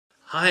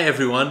Hi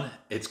everyone,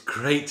 it's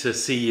great to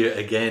see you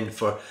again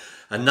for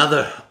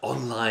another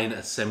online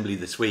assembly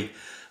this week.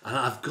 And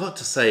I've got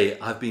to say,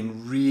 I've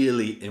been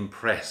really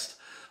impressed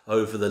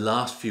over the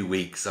last few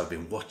weeks. I've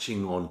been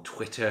watching on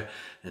Twitter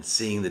and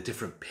seeing the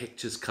different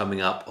pictures coming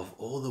up of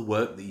all the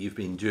work that you've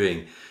been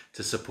doing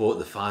to support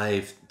the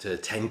 5 to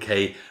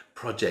 10K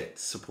project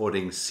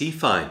supporting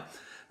Fischy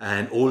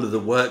and all of the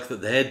work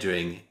that they're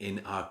doing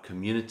in our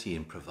community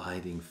in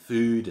providing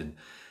food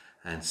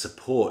and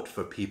support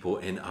for people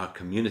in our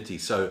community.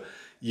 So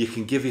you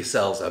can give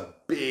yourselves a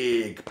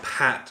big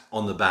pat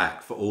on the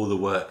back for all the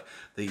work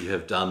that you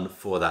have done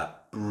for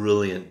that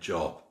brilliant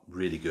job.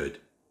 Really good.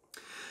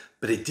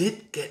 But it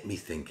did get me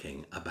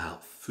thinking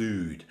about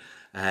food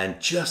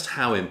and just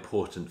how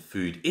important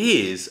food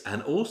is,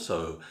 and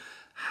also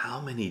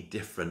how many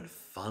different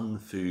fun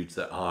foods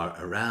there are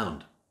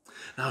around.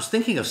 Now, I was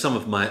thinking of some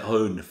of my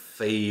own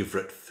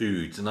favourite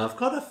foods, and I've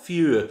got a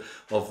few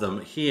of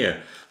them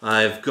here.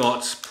 I've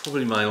got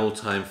probably my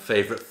all-time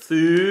favourite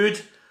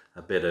food,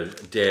 a bit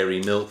of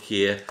dairy milk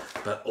here,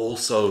 but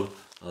also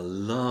I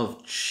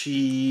love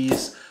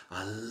cheese,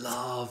 I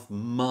love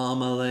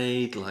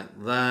marmalade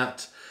like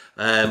that,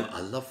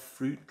 I love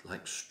fruit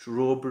like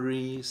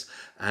strawberries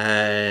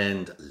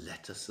and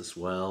lettuce as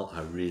well,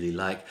 I really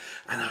like.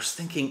 And I was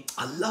thinking,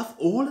 I love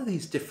all of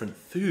these different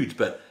foods,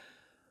 but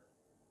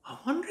I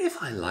wonder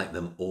if I like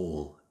them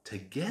all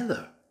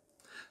together.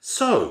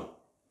 So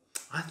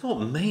I thought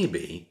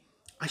maybe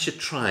I should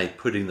try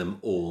putting them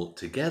all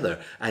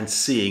together and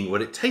seeing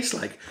what it tastes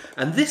like.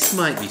 And this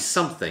might be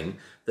something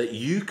that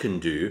you can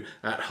do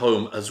at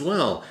home as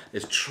well,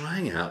 is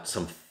trying out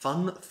some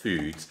fun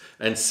foods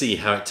and see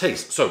how it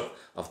tastes. So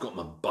I've got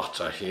my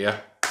butter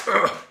here.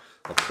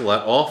 I'll pull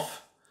that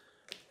off.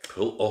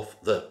 Pull off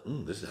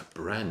this is a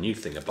brand new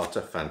thing of butter,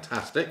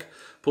 fantastic.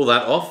 Pull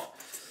that off.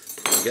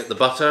 Get the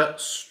butter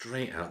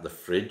straight out the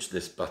fridge,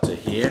 this butter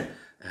here,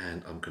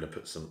 and I'm going to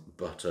put some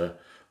butter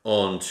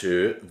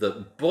onto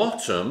the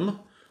bottom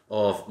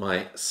of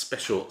my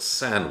special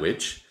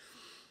sandwich.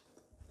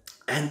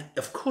 And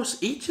of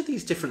course, each of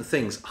these different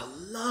things, I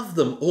love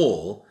them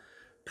all,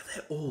 but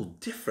they're all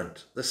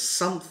different. There's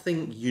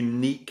something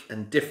unique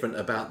and different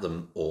about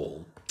them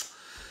all.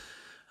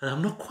 And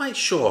I'm not quite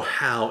sure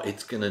how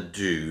it's going to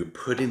do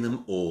putting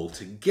them all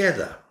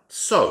together.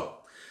 So,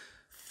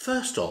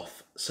 first off,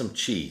 some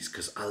cheese,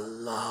 because I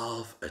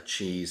love a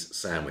cheese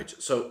sandwich.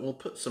 So we'll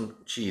put some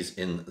cheese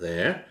in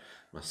there,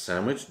 my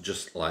sandwich,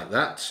 just like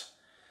that.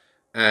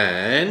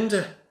 And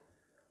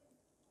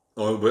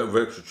a bit of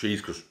extra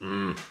cheese, because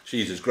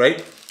cheese is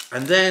great.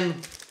 And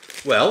then,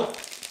 well,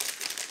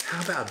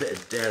 how about a bit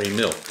of dairy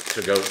milk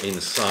to go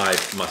inside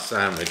my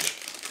sandwich?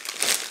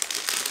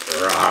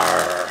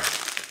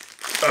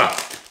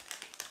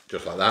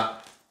 Just like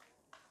that.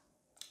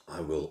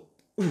 I will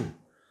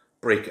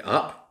break it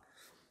up.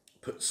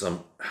 Put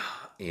some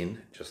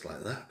in, just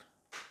like that.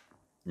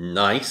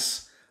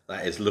 Nice.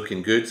 That is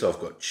looking good. So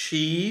I've got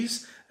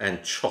cheese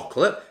and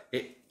chocolate.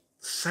 It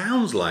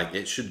sounds like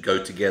it should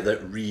go together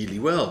really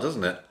well,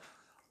 doesn't it?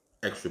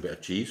 Extra bit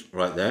of cheese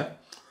right there.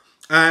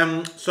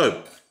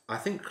 So I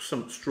think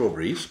some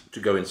strawberries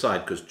to go inside,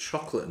 because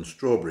chocolate and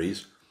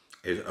strawberries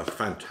is a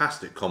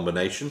fantastic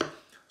combination.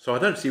 So I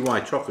don't see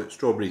why chocolate,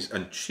 strawberries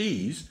and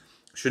cheese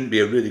shouldn't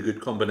be a really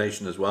good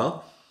combination as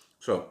well.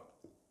 So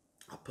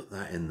I'll put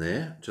that in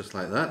there, just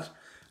like that,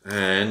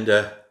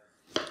 and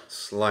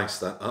slice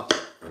that up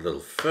a little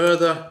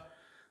further,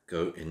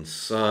 go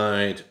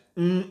inside.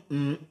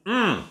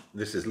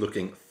 This is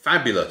looking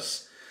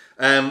fabulous.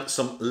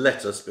 Some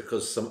lettuce,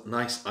 because some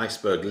nice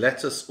iceberg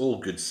lettuce, all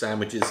good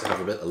sandwiches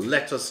have a bit of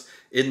lettuce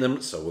in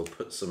them, so we'll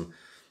put some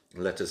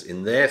lettuce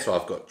in there. So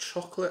I've got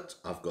chocolate,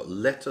 I've got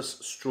lettuce,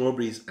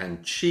 strawberries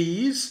and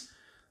cheese,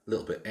 a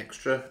little bit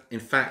extra.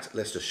 In fact,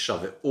 let's just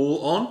shove it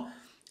all on.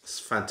 It's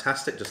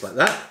fantastic, just like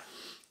that.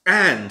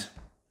 And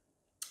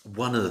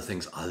one of the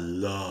things I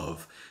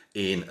love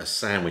in a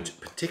sandwich,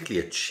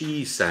 particularly a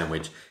cheese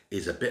sandwich,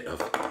 is a bit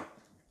of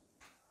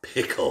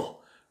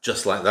pickle,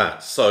 just like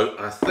that. So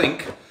I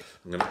think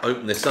I'm going to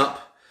open this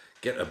up,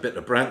 get a bit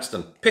of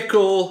Branston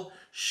pickle,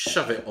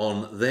 shove it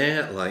on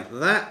there like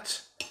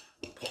that,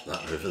 pop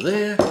that over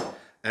there,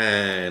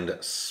 and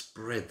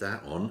spread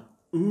that on.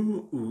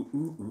 Ooh,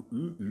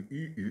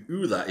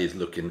 that is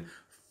looking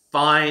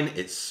fine.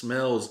 It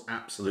smells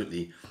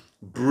absolutely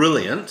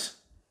brilliant.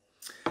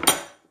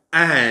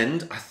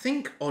 And I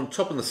think on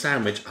top of the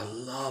sandwich, I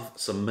love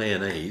some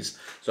mayonnaise.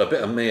 So a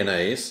bit of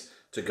mayonnaise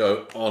to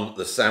go on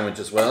the sandwich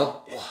as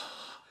well.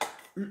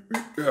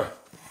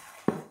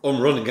 I'm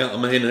running out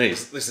of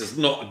mayonnaise. This is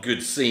not a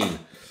good scene.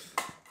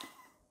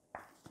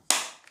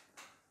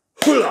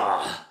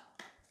 Hula!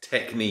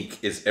 Technique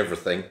is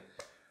everything.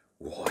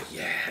 Oh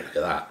yeah, look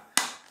at that.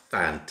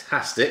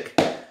 Fantastic.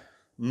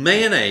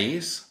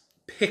 Mayonnaise,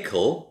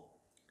 pickle,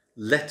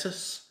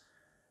 lettuce,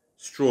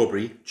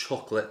 strawberry,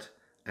 chocolate,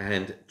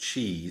 and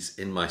cheese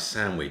in my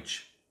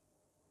sandwich.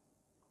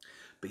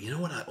 But you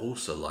know what I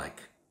also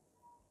like?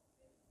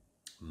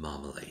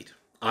 Marmalade.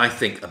 I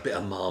think a bit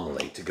of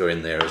marmalade to go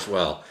in there as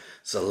well.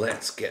 So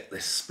let's get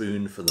this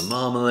spoon for the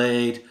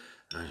marmalade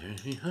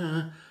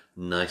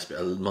Nice bit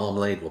of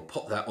marmalade. We'll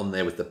pop that on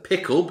there with the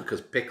pickle,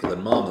 because pickle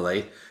and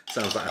marmalade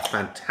sounds like a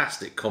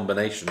fantastic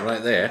combination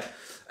right there.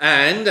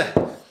 And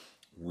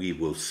we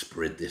will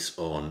spread this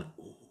on.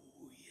 Oh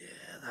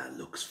yeah, that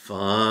looks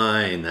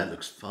fine. That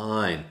looks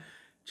fine.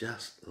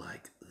 Just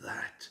like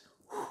that.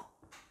 Whew.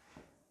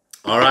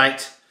 All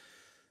right,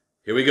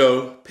 here we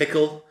go.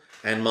 Pickle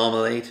and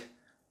marmalade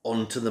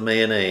onto the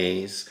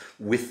mayonnaise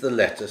with the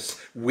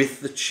lettuce,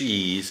 with the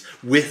cheese,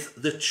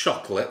 with the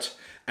chocolate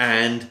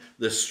and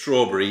the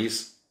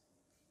strawberries.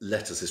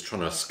 Lettuce is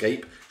trying to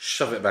escape.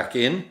 Shove it back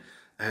in.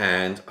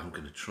 And I'm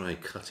going to try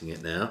cutting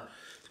it now,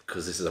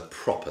 because this is a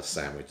proper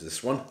sandwich,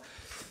 this one.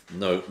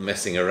 No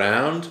messing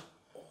around.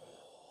 Oh,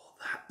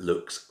 that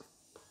looks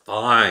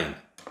fine.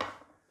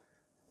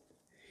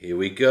 Here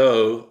we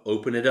go.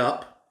 Open it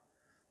up.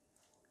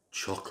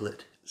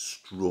 Chocolate,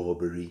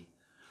 strawberry,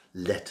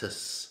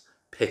 lettuce,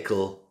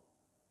 pickle,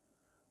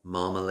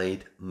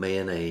 marmalade,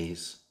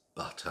 mayonnaise,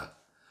 butter.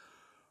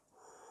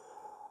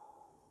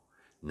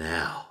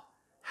 Now,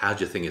 how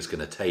do you think it's going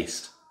to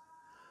taste?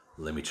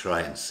 Let me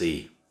try and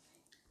see.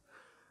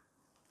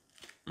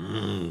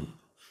 Oh,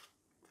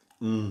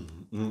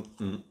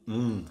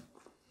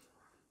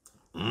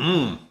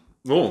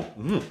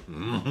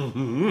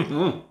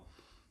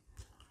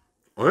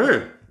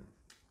 Hey,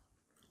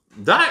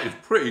 that is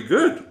pretty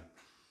good.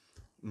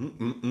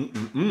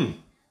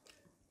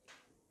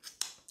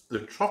 The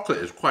chocolate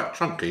is quite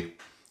chunky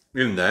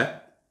in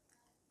there.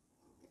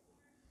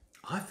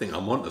 I think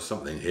I'm onto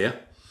something here.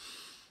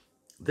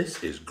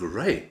 This is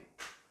great.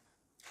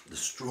 The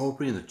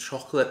strawberry and the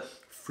chocolate,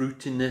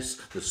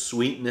 fruitiness, the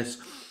sweetness,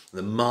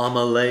 the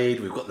marmalade,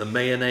 we've got the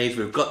mayonnaise,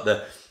 we've got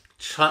the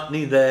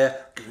chutney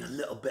there, giving a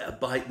little bit of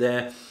bite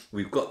there.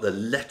 We've got the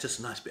lettuce,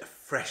 nice bit of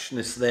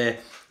freshness there,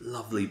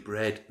 lovely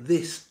bread.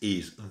 This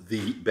is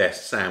the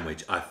best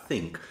sandwich I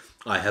think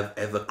I have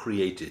ever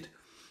created.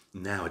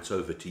 Now it's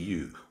over to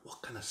you.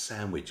 What kind of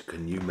sandwich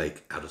can you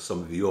make out of some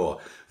of your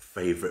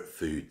favourite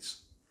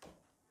foods?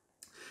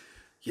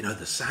 You know,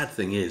 the sad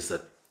thing is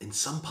that in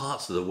some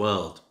parts of the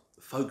world,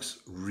 folks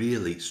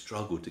really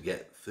struggle to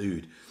get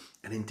food.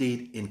 And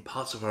indeed, in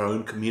parts of our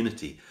own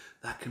community,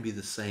 that can be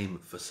the same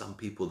for some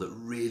people that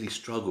really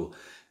struggle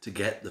to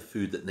get the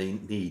food that they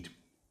need.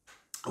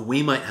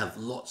 We might have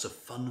lots of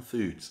fun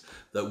foods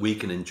that we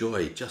can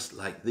enjoy, just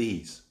like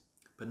these,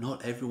 but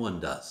not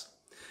everyone does.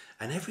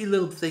 And every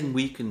little thing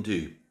we can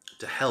do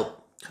to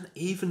help kind of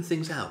even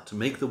things out, to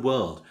make the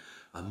world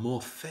a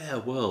more fair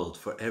world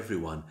for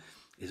everyone,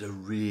 is a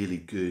really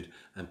good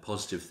and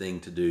positive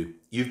thing to do.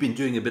 You've been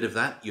doing a bit of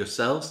that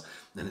yourselves,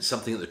 and it's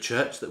something at the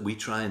church that we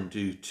try and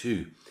do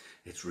too.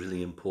 It's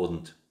really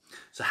important.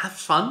 So have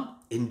fun,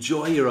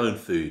 enjoy your own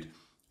food,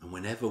 and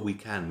whenever we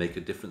can make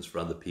a difference for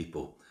other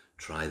people,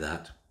 try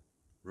that.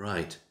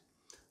 Right,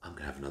 I'm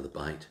gonna have another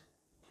bite.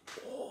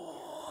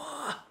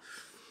 Oh.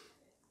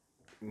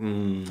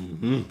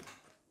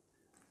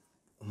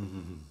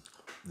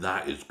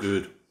 That is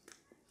good.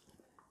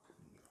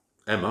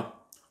 Emma,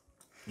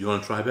 you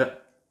want to try a bit?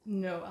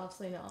 No,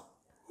 absolutely not.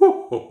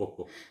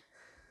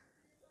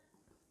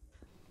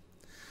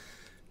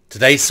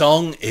 Today's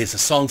song is a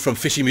song from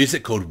Fischy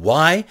Music called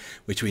Why,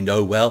 which we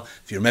know well.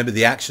 If you remember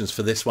the actions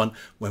for this one,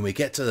 when we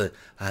get to the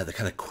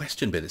kind of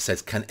question bit, it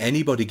says, can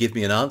anybody give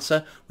me an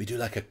answer? We do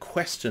like a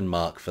question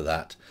mark for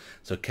that.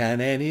 So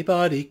can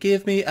anybody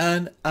give me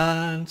an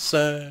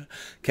answer?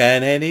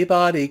 Can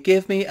anybody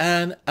give me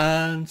an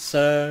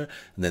answer?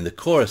 And then the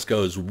chorus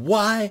goes,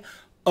 why?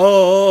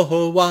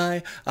 Oh,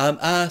 why? I'm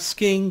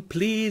asking,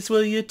 please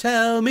will you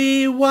tell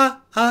me why?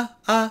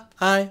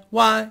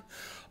 Why?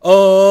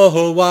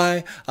 Oh,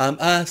 why? I'm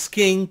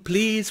asking,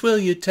 please will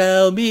you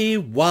tell me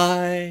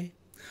why?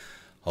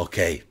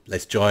 Okay,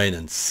 let's join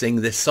and sing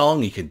this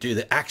song. You can do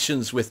the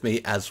actions with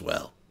me as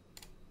well.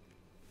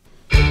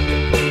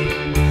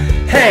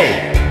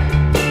 Hey!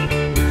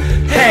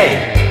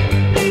 Hey!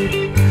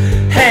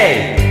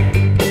 Hey!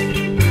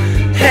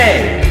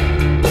 Hey!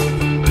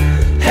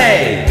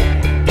 Hey!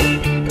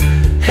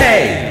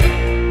 Hey!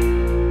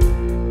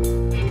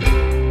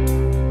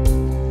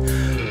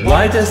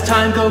 Why does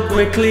time go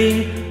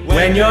quickly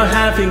when you're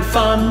having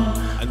fun?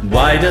 And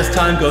why does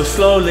time go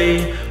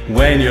slowly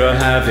when you're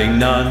having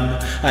none?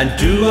 And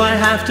do I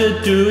have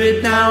to do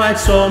it now? I'd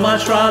so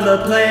much rather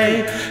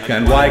play.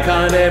 Why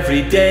can't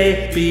every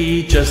day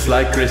be just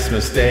like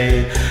Christmas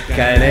Day?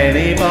 Can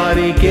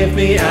anybody give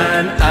me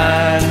an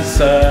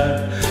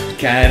answer?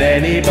 Can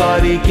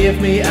anybody give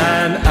me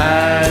an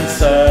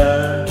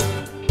answer?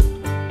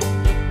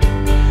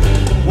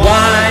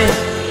 Why,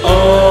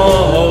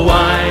 oh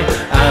why,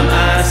 I'm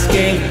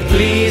asking,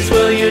 please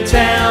will you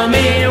tell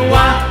me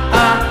why,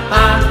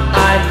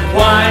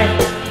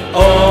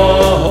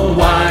 oh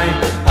why,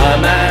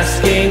 I'm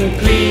asking,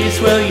 please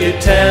will you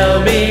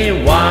tell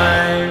me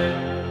why?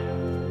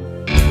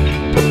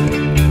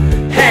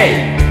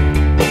 Hey,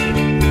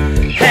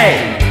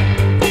 hey,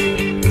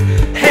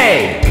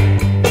 hey,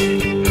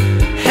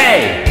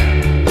 hey,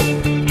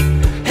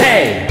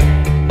 hey,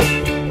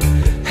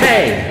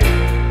 hey.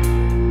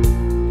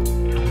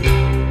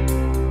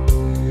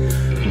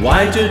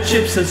 Why do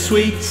chips and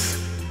sweets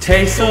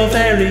taste so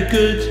very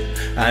good?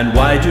 And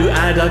why do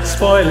adults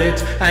spoil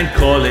it and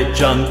call it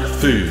junk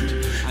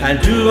food? And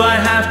do I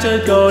have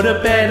to go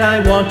to bed?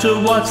 I want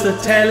to watch the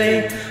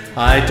telly.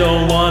 I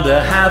don't want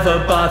to have a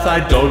bath,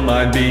 I don't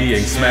mind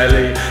being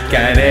smelly.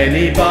 Can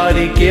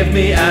anybody give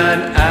me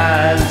an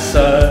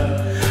answer?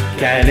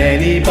 Can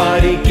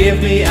anybody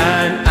give me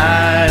an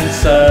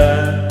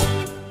answer?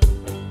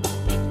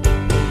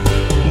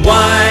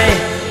 Why,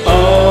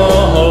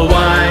 oh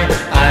why,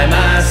 I'm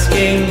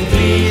asking,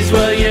 please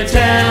will you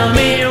tell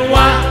me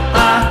why?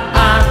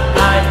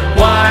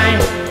 Why,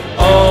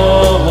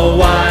 oh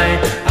why,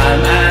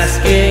 I'm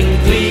asking,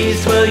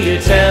 please will you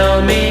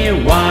tell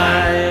me why?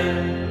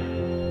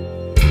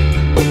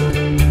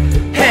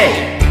 Hey,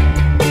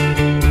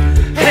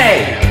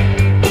 hey,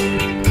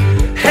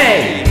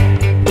 hey,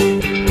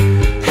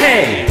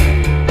 hey,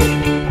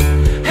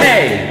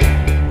 hey,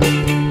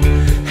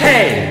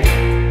 hey.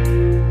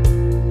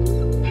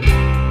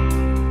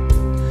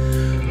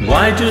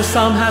 Why do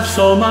some have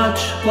so much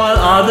while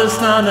others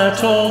none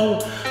at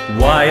all?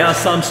 Why are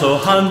some so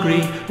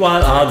hungry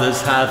while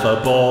others have a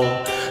ball?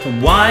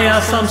 Why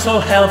are some so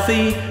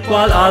healthy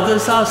while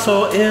others are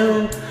so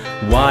ill?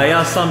 Why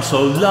are some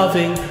so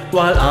loving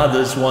while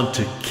others want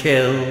to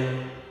kill?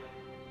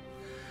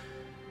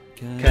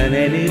 Can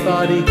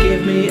anybody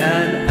give me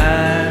an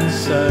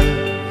answer?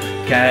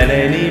 Can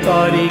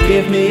anybody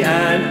give me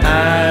an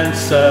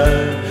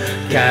answer?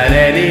 Can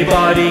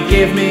anybody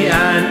give me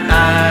an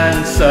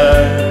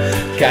answer?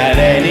 Can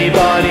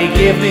anybody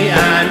give me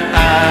an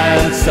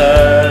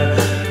answer?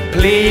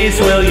 Please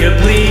will you,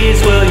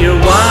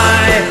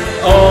 why?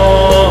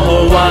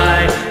 Oh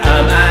why,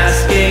 I'm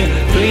asking,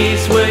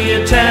 please will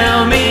you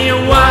tell me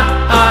why?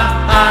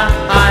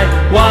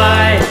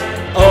 Why,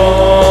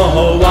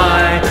 oh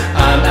why,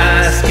 I'm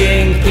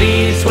asking,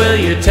 please will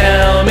you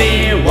tell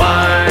me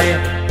why?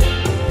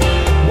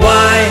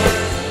 Why,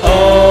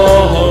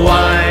 oh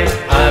why,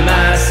 I'm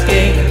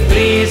asking,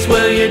 please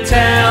will you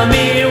tell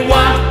me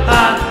why?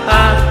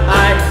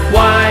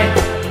 Why,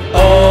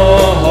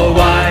 oh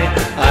why,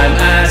 I'm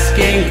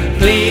asking,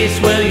 please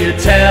will you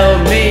tell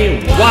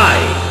me why?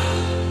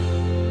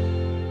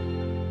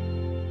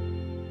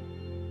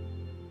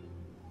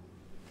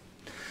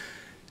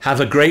 Have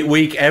a great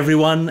week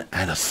everyone,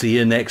 and I'll see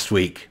you next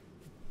week.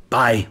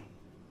 Bye.